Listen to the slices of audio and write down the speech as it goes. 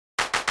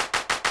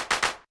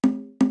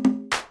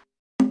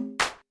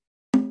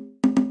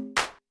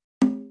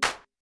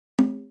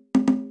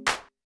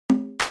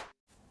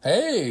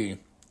Hey,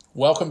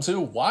 welcome to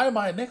Why Am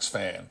I a Knicks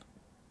Fan?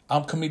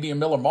 I'm comedian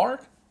Miller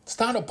Mark. It's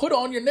time to put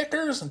on your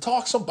knickers and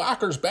talk some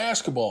Bockers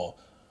basketball.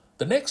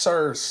 The Knicks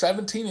are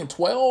 17 and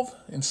 12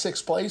 in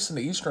sixth place in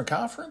the Eastern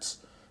Conference.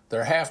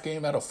 They're a half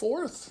game out of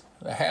fourth,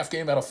 a half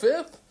game out of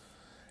fifth,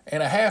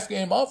 and a half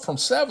game up from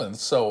seventh.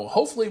 So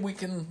hopefully we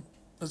can,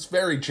 it's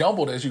very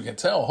jumbled as you can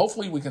tell.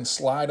 Hopefully we can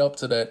slide up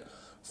to that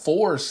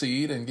 4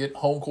 seed and get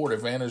home court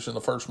advantage in the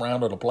first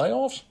round of the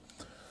playoffs.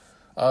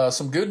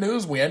 Some good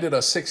news, we ended a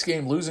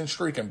 6-game losing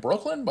streak in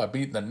Brooklyn by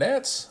beating the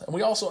Nets, and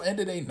we also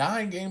ended a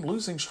 9-game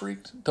losing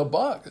streak to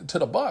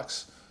the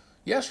Bucks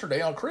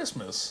yesterday on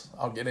Christmas.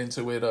 I'll get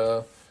into it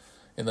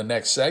in the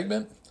next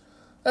segment.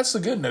 That's the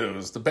good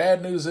news. The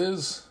bad news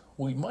is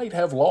we might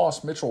have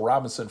lost Mitchell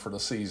Robinson for the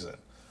season.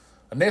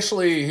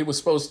 Initially, he was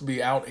supposed to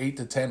be out 8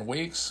 to 10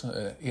 weeks.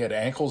 He had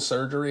ankle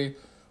surgery,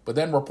 but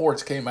then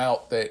reports came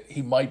out that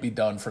he might be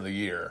done for the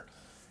year.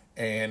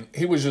 And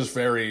he was just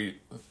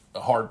very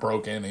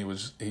heartbroken.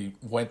 He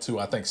went to,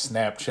 I think,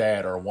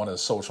 Snapchat or one of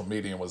his social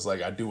media and was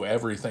like, I do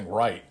everything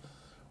right.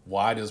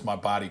 Why does my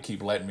body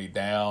keep letting me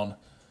down?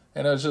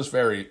 And it was just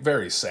very,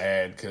 very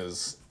sad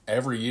because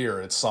every year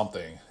it's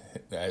something,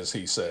 as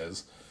he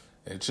says.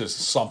 It's just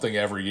something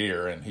every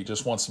year, and he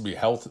just wants to be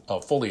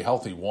fully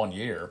healthy 1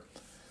 year.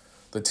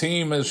 The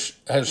team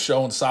has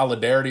shown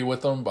solidarity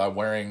with him by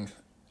wearing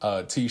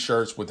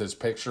T-shirts with his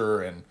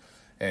picture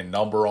and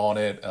number on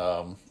it,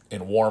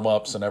 in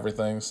warm-ups and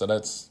everything, so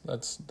that's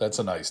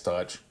a nice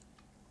touch.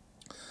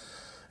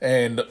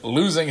 And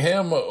losing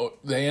him,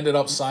 they ended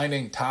up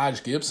signing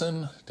Taj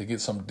Gibson to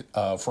get some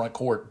front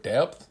court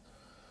depth.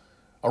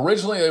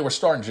 Originally, they were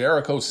starting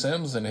Jericho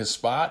Sims in his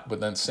spot, but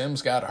then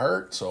Sims got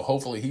hurt, so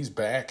hopefully he's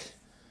back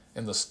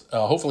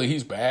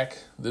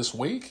this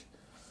week.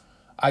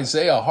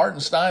 Isaiah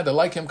Hartenstein, they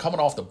like him coming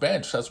off the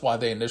bench. That's why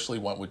they initially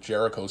went with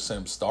Jericho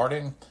Sims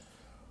starting.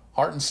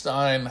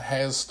 Hartenstein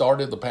has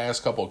started the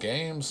past couple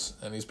games,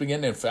 and he's been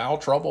getting in foul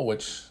trouble,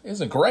 which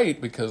isn't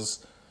great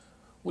because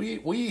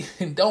we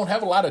don't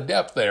have a lot of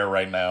depth there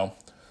right now.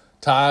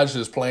 Taj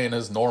is playing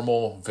his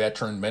normal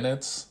veteran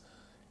minutes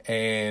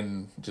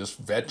and just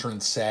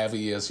veteran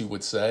savvy, as you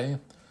would say.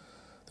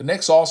 The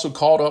Knicks also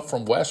called up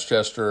from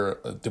Westchester,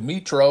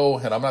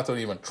 Dimitro, and I'm not going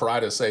to even try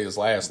to say his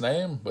last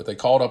name, but they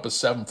called up a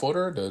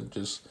 7-footer to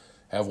just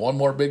have one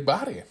more big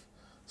body.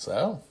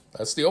 So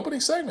that's the opening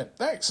segment.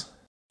 Thanks.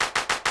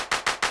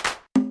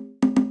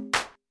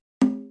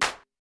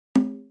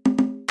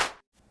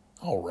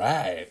 All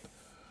right.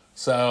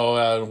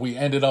 So we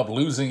ended up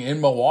losing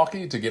in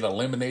Milwaukee to get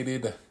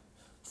eliminated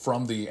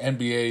from the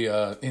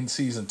NBA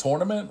in-season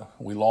tournament.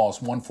 We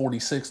lost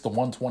 146 to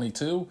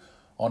 122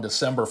 on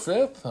December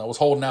 5th. I was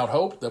holding out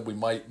hope that we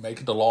might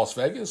make it to Las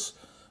Vegas,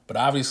 but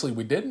obviously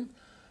we didn't.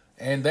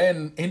 And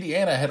then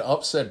Indiana had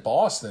upset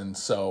Boston,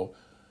 so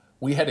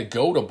we had to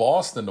go to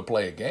Boston to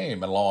play a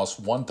game and lost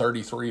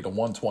 133 to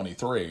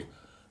 123.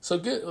 So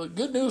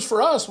good news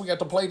for us. We got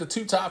to play the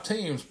two top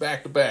teams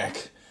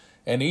back-to-back.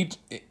 And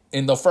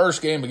in the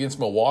first game against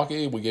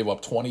Milwaukee, we gave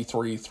up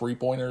 23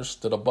 three-pointers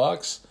to the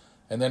Bucks.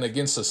 And then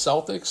against the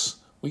Celtics,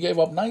 we gave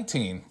up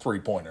 19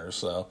 three-pointers.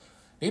 So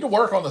need to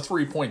work on the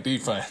three-point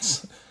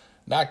defense.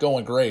 Not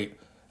going great.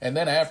 And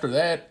then after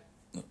that,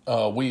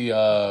 we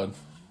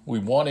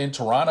won in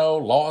Toronto,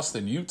 lost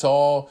in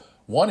Utah,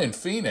 won in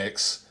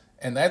Phoenix.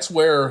 And that's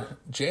where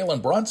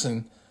Jalen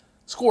Brunson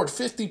scored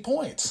 50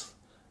 points.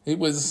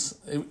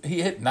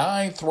 He hit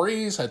 9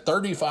 threes, had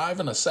 35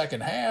 in the second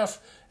half,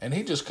 and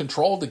he just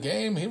controlled the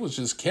game. He was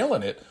just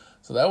killing it.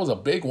 So that was a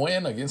big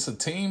win against a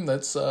team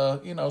that's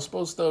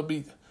supposed to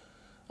be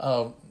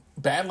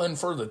battling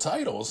for the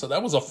title. So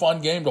that was a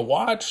fun game to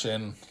watch.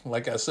 And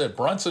like I said,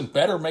 Brunson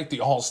better make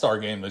the All-Star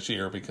game this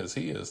year because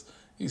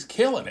he's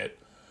killing it.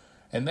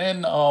 And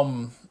then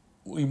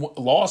we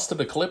lost to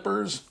the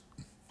Clippers.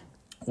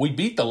 We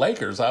beat the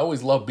Lakers. I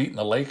always love beating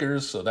the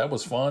Lakers, so that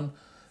was fun.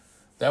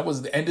 That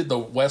ended the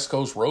West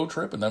Coast road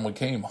trip, and then we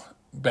came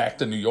back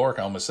to New York.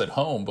 I almost said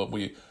home, but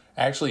we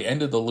actually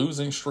ended the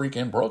losing streak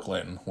in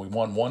Brooklyn. We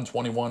won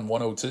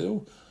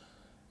 121-102.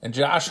 And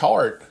Josh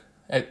Hart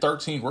had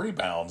 13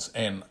 rebounds.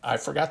 And I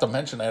forgot to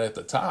mention that at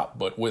the top,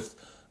 but with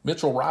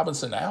Mitchell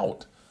Robinson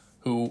out,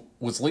 who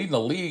was leading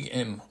the league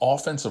in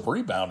offensive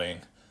rebounding,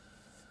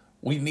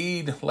 we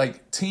need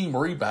team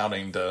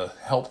rebounding to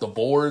help the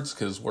boards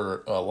because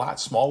we're a lot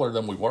smaller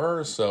than we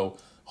were. So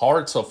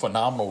Hart's a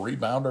phenomenal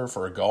rebounder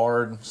for a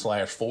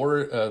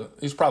guard/forward.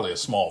 He's probably a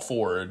small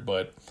forward,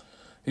 but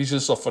he's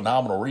just a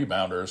phenomenal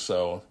rebounder.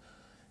 So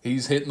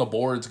he's hitting the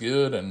boards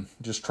good and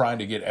just trying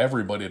to get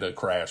everybody to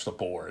crash the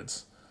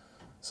boards.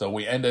 So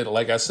we ended,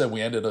 like I said, a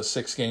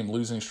 6-game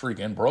losing streak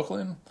in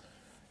Brooklyn.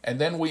 And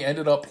then we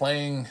ended up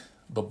playing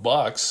the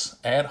Bucks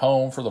at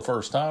home for the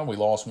first time. We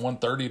lost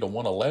 130 to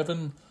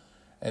 111.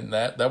 And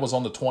that was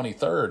on the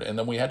 23rd. And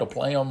then we had to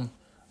play them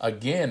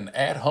again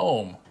at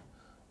home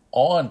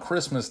on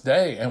Christmas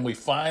Day, and we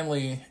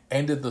finally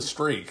ended the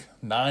streak.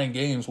 9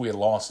 games we had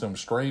lost them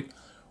straight.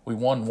 We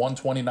won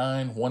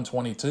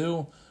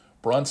 129-122.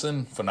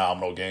 Brunson,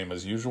 phenomenal game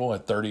as usual,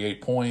 at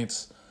 38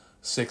 points,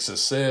 6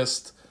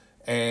 assists.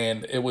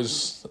 And it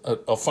was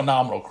a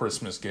phenomenal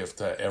Christmas gift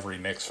to every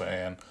Knicks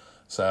fan.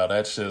 So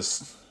that's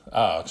just,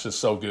 it's just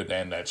so good to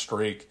end that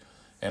streak.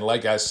 And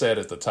like I said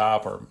at the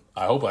top, or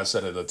I hope I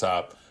said at the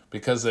top,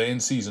 because the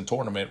in-season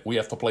tournament, we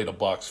have to play the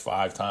Bucks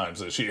 5 times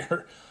this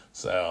year.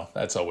 So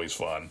that's always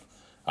fun.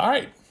 All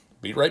right,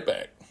 be right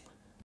back.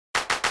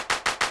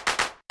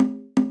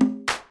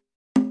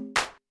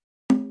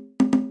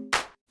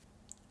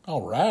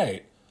 All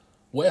right.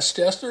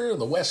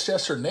 The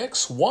Westchester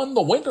Knicks won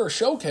the Winter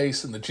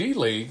Showcase in the G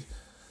League.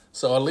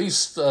 So at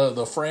least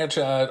the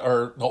franchise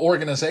or the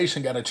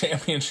organization got a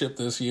championship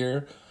this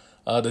year.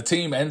 The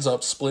team ends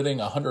up splitting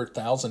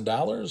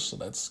 $100,000. So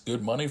that's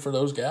good money for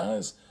those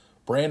guys.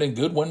 Brandon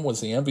Goodwin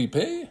was the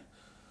MVP.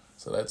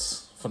 So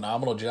that's a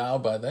phenomenal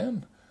job by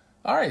them.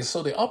 All right,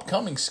 so the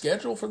upcoming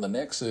schedule for the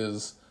Knicks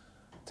is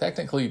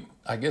technically,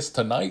 I guess,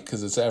 tonight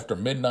because it's after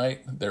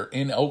midnight. They're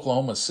in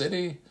Oklahoma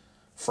City.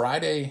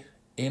 Friday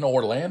in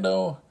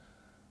Orlando.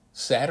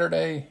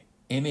 Saturday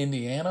in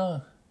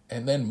Indiana.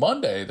 And then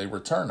Monday they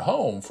return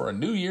home for a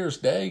New Year's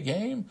Day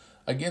game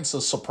against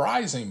the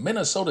surprising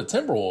Minnesota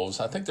Timberwolves.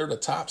 I think they're the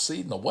top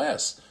seed in the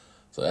West.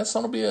 So that's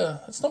gonna be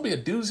a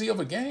doozy of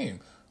a game.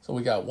 So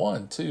we got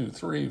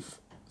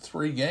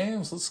 3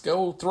 games. Let's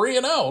go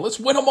 3-0. Let's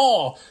win them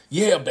all.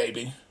 Yeah,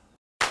 baby.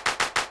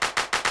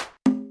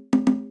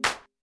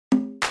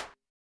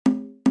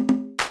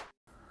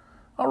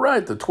 All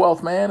right, the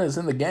 12th man is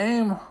in the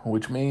game,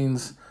 which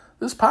means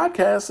this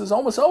podcast is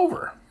almost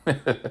over.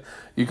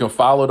 You can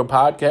follow the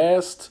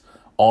podcast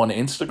on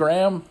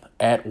Instagram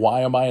at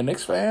Why Am I a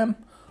Knicks Fan,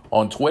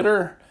 on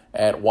Twitter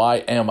at Why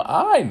Am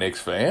I Knicks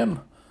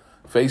Fan,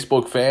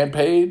 Facebook fan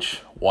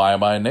page, Why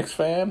Am I a Knicks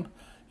Fan.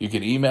 You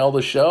can email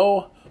the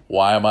show,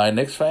 Why Am I a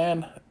Knicks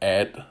Fan,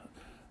 at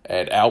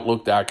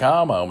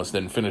outlook.com. I almost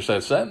didn't finish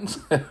that sentence.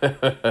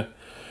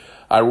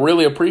 I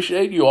really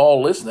appreciate you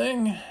all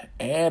listening,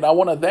 and I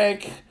want to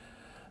thank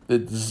the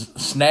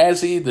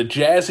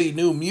jazzy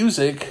new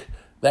music,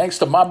 thanks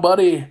to my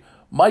buddy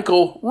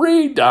Michael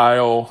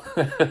Redial.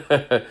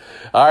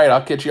 All right,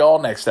 I'll catch you all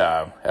next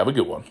time. Have a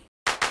good one.